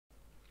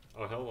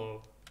Oh,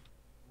 hello.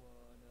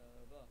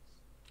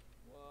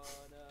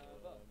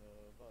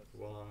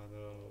 One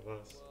of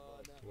us.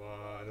 One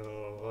One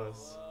of of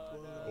us. us.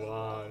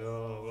 One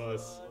of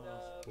us.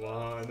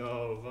 One One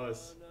of of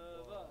us. us.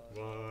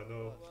 One One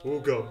of of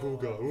Ooga us.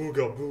 booga,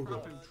 ooga booga.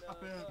 Drop him,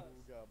 drop him.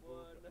 Booga booga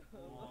booga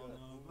One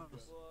of booga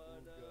us. booga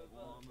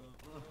One booga. of us.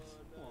 One of us.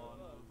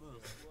 One of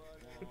us.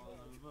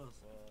 One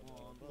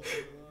One of of us. us.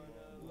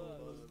 One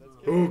of us. Let's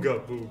kill Ooga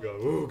him. booga,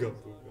 ooga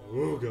booga,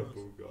 One ooga of us.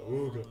 booga,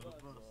 ooga. One of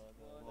us.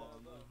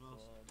 One of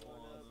us. One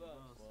of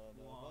us.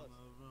 One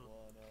of us.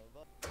 One of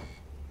us.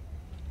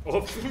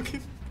 Oh,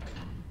 fucking.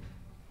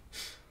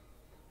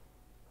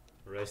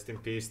 Rest in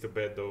peace to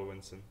Bed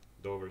Doverson.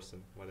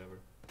 Doverson, whatever.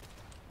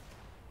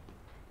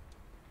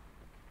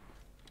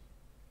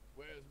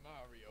 Where's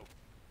Mario?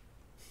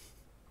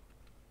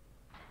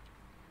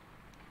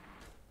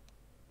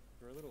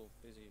 We're a little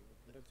busy with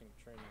conducting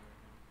training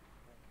right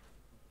now.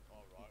 You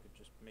Alright. could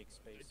just make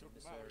space took in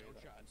this Mario area,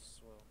 that Chan. would be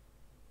swell.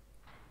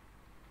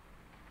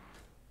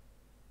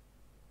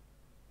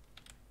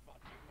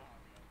 Fuck you,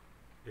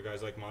 Mario. You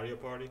guys like Mario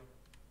Party?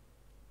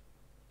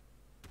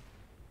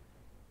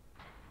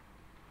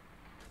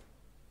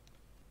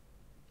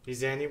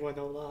 Is anyone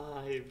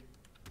alive?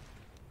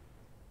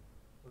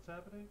 What's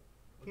happening?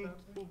 What's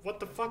happening? What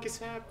the fuck is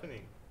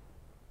happening?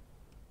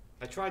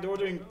 I tried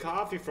ordering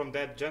coffee from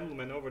that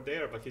gentleman over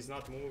there, but he's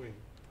not moving.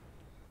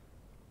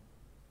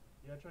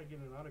 Yeah, I tried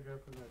getting an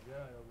autograph from that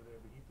guy over there,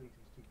 but he thinks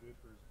he's too good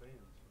for his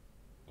fans.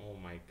 Oh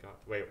my god.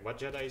 Wait, what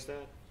Jedi is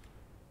that?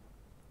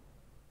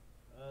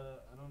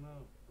 I don't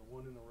know. The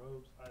one in the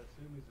robes. I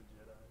assume he's a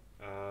Jedi.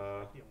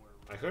 Uh, Can't wear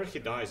I robes. heard he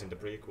dies in the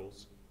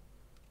prequels.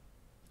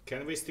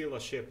 Can we steal a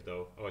ship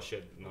though? Oh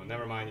shit, no,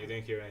 never mind, you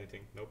didn't hear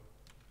anything. Nope.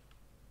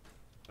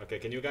 Okay,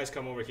 can you guys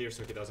come over here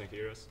so he doesn't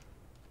hear us?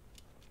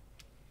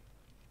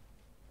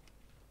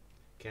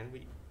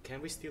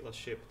 Can we steal a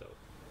ship though?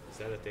 Is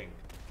that a thing?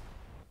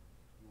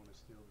 You want to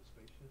steal the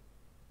spaceship?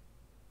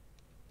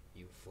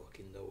 You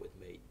fucking know it,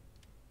 mate.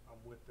 I'm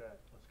with that.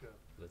 Let's go.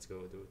 Let's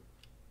go, dude.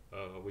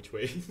 Which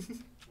way?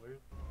 Where?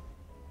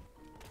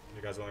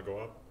 You guys wanna go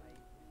up?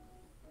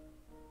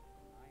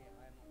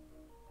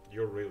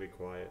 You're really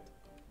quiet.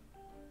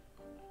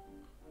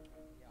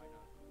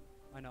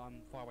 I know,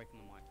 I'm far away from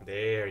the mic.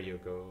 There you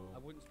go. I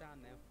wouldn't stand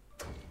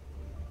there.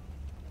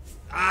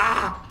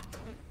 Ah!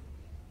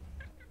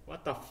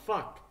 What the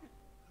fuck?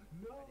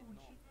 No, I did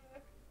not.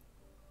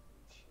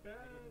 Chad.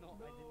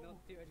 I did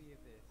not do any of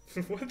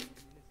this. What? You listen to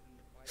fight with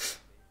me, I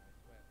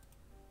swear.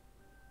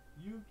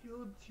 You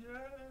killed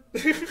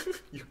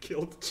Chad. You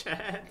killed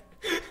Chad.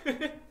 I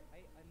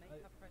make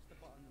her press the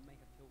button and make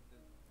her tilt the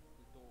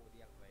door with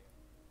the elevator.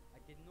 I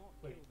did not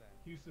Wait, kill them.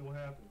 Houston, what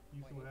happened?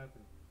 Houston, what Wait.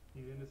 happened?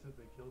 He's innocent.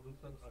 They killed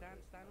himself.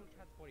 Stand on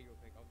Chad's body real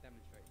quick. I'll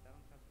demonstrate. Stand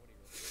on Chad's body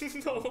real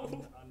quick.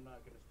 No. I'm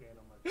not gonna stand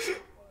on my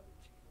friend's body.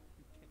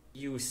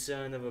 You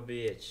son of a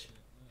bitch.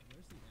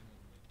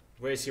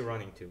 Where is he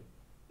running to?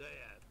 So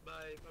yeah,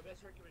 my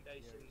best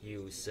recommendation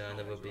You is to son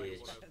of a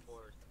always write bitch.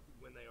 104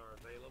 when they are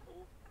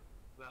available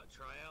about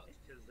tryouts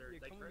because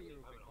Yeah, they come with me currently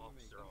real have quick, an come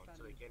with me. officer Come on, stand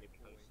so on they me, can't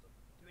even boy. post them.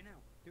 Do it now.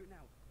 Do it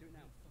now. Do it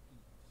now.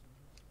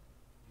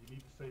 You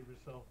need to save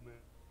yourself, man.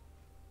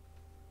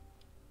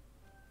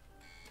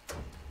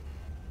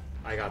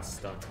 I got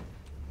stuck.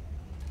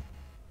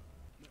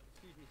 No,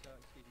 excuse me, sir.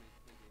 Excuse me.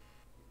 Thank you.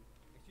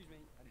 Excuse me.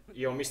 I don't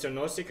Yo, Mr.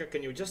 Nausicaa,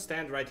 can you just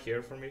stand right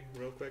here for me,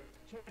 real quick?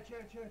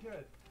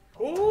 Chad.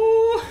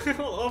 Oh,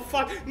 oh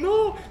fuck!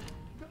 No!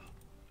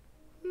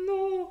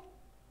 No!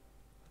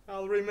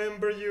 I'll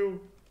remember you.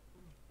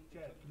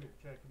 Chad, come here.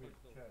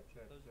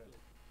 Chad.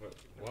 What?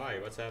 Why?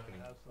 What's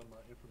happening? I have some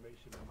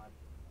information in my.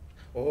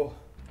 Oh.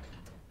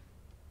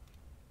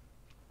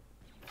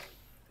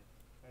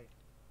 Hey.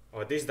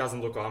 Oh, this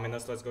doesn't look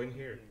ominous. Let's go in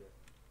here.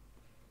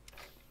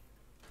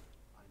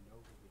 I know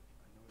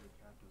where the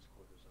captain's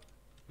quarters are.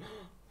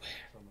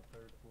 It's on the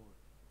 3rd floor.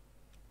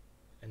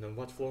 And on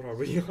what floor are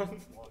we on?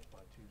 It's blocked by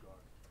 2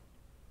 guards.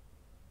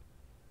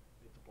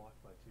 It's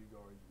blocked by 2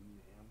 guards. We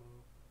need ammo.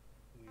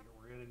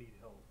 We're gonna need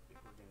help if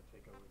we're gonna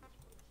take over this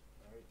place.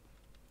 Alright?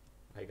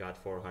 I got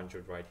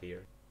 400 right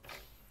here.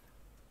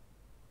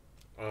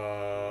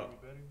 Any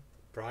better?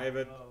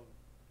 Private, Um,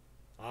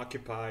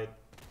 occupied,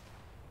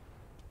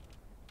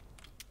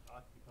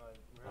 occupied.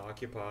 We're having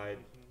Occupied.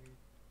 a conversation here.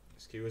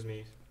 excuse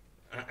me.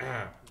 Can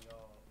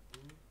y'all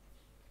move?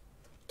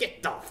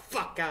 Get the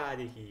fuck out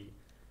of here.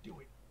 Do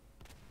it.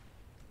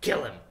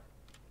 Kill him.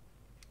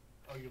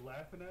 Are you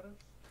laughing at us?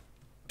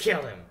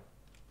 Kill him.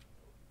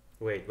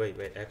 Wait,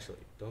 actually,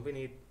 don't we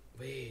need,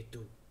 wait,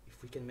 dude,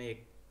 if we can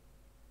make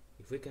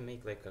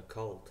like a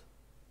cult,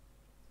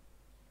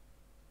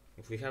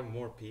 if we have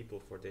more people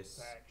for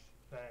this,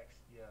 Facts,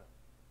 yeah.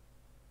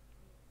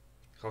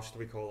 how should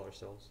we call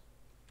ourselves?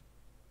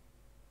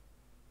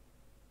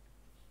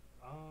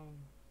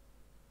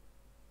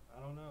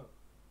 I don't know.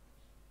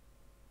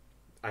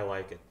 I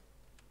like it.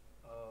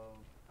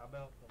 How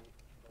about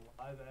the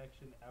live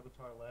action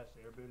Avatar Last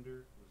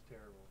Airbender was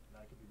terrible.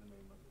 That could be the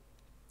name of it.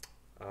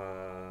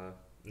 Uh,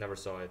 never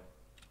saw it.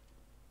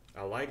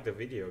 I like the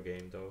video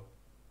game though.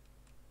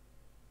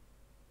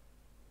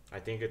 I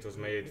think it was Is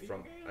it a made video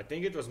from. game? I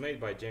think it was made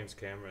by James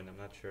Cameron. I'm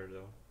not sure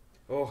though.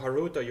 Oh,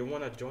 Haruto, you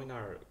wanna join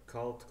our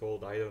cult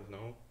called I don't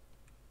know?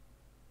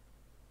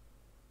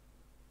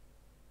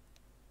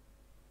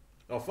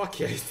 Oh fuck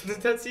yeah,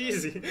 that's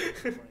easy. Here's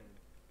the plan.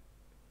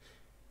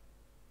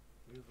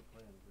 Here's the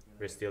plan.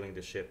 We're stealing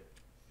the ship.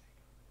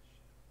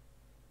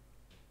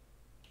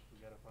 We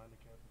gotta find the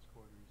captain's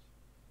quarters.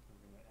 And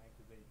we're gonna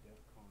activate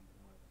DEFCON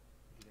 1.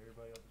 Get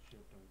everybody off the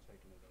ship, then we're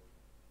taking it over.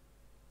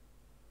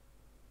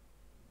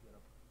 You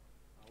gotta.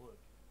 Now look,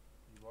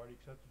 you've already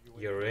accepted your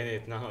way. You're to in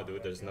it DEFCON. now, dude.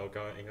 Back There's no out.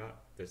 going out.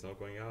 There's no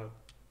going out.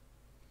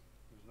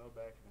 There's no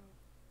backing out.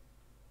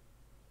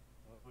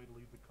 The only way to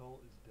leave the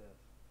cult is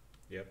death.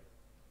 Yep.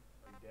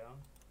 Are you down?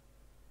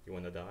 You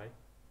wanna die?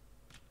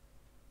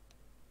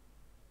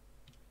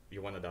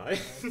 You wanna die?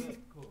 Alright,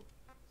 cool.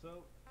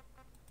 So,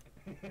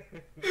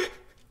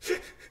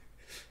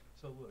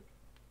 so look,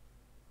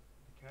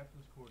 the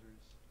captain's quarters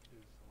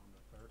is on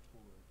the 3rd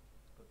floor,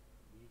 but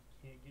we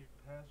can't get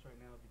past right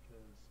now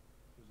because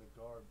there's a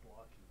guard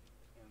blocking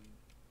it. And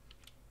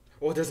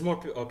Oh, there's more.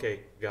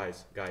 Okay,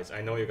 guys,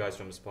 I know you guys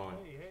from Spawn.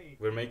 hey,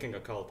 We're making a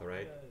cult,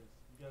 alright?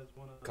 you guys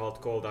wanna Cult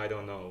called I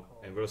don't know,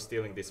 and we're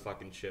stealing this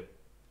fucking ship.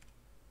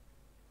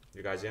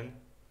 You guys in?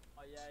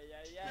 Oh yeah,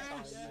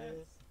 Yes. yes.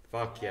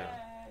 Fuck yeah.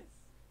 Yes.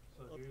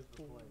 So here's the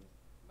plan.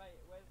 Mate,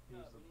 where's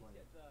Here's Dirt? the We need to plan.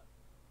 get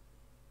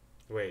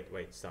Dirt.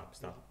 Wait, stop.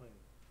 Here's the plan.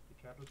 The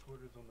captain's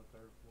quarters on the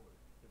 3rd floor.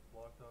 It's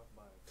blocked off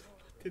by a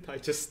guard. Did I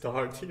just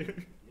start here?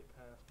 Get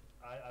past.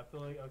 I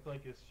feel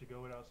like it should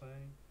go without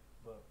saying,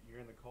 but you're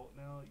in the cult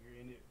now. You're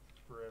in it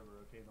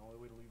forever. Okay, the only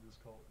way to leave this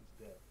cult is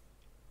death.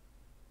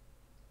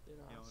 You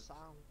know,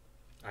 sound.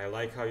 I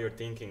like how you're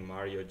thinking,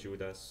 Mario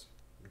Judah.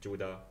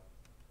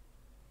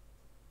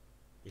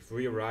 If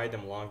we ride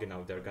them long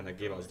enough, they're gonna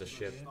give us the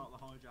ship. Let's start the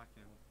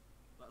hijacking.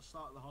 Let's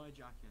start the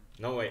hijacking.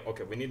 No way.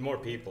 Okay, we need more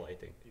people, I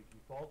think. If you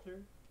falter,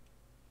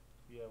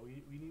 yeah,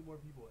 we need more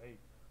people. Hey,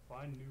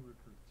 find new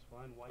recruits.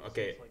 Find white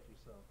Okay, suits like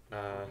yourself. 'Cause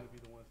uh, we're gonna be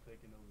the ones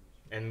taking over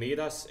this. And meet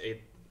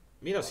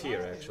us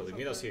here actually.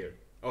 Meet us here.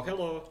 Oh,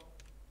 hello.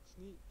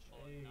 Sneak.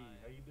 Hey,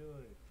 how you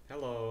doing?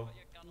 Hello.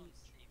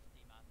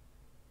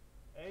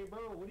 Hey, bro,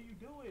 what are you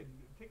doing?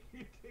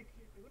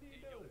 What are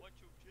you doing?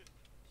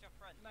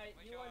 Mate,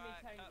 you owe me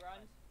 10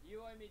 grand.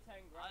 You owe me 10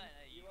 grand.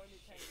 You owe me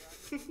 10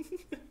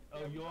 grand.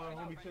 Oh, you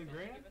owe me 10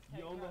 grand?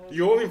 You own the whole.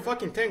 You owe him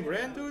fucking 10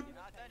 grand, dude?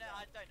 I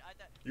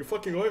don't. You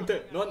fucking owe him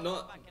 10.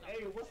 No.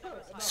 Hey, what's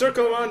up? No,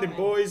 Circle around him,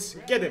 boys.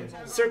 Get him.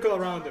 Circle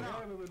around him.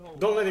 grab him and hold.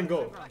 Don't let him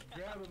go.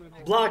 Grab him and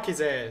hold. Block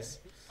his ass.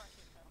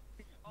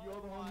 You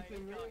owe the homie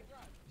 10 grand?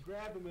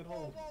 Grab him and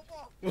hold.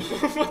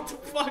 What the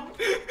fuck?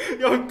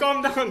 Yo,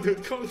 calm down,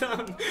 dude. Calm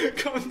down.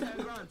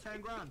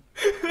 10 grand.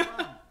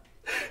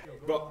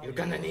 Bro, you're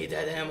gonna need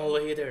that ammo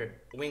later.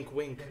 Wink,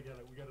 wink.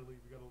 We gotta leave.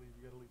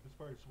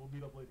 Disperse. We'll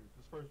meet up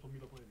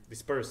later.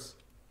 Disperse.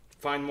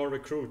 Find more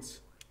recruits.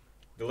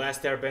 The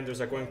last airbenders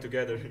are going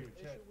together. Here,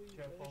 Where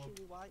chat, follow. should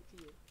we wait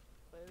to you?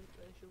 Where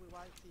should we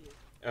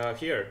wait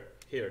to you?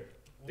 Here.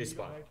 We'll This meet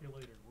spot. up back here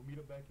later. We'll meet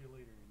up back here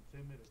later in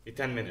 10 minutes. In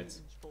 10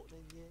 minutes.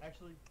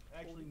 Actually,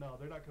 no,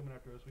 they're not coming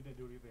after us. We didn't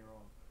do anything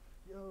wrong.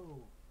 Yo,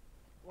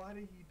 why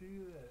did he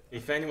do that?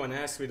 If anyone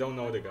asks, we don't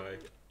know the guy.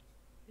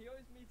 He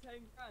owes me 10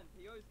 grand.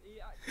 He actually owes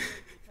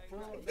me 10 Bro,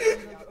 grand. he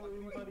doesn't owe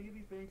anybody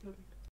anything because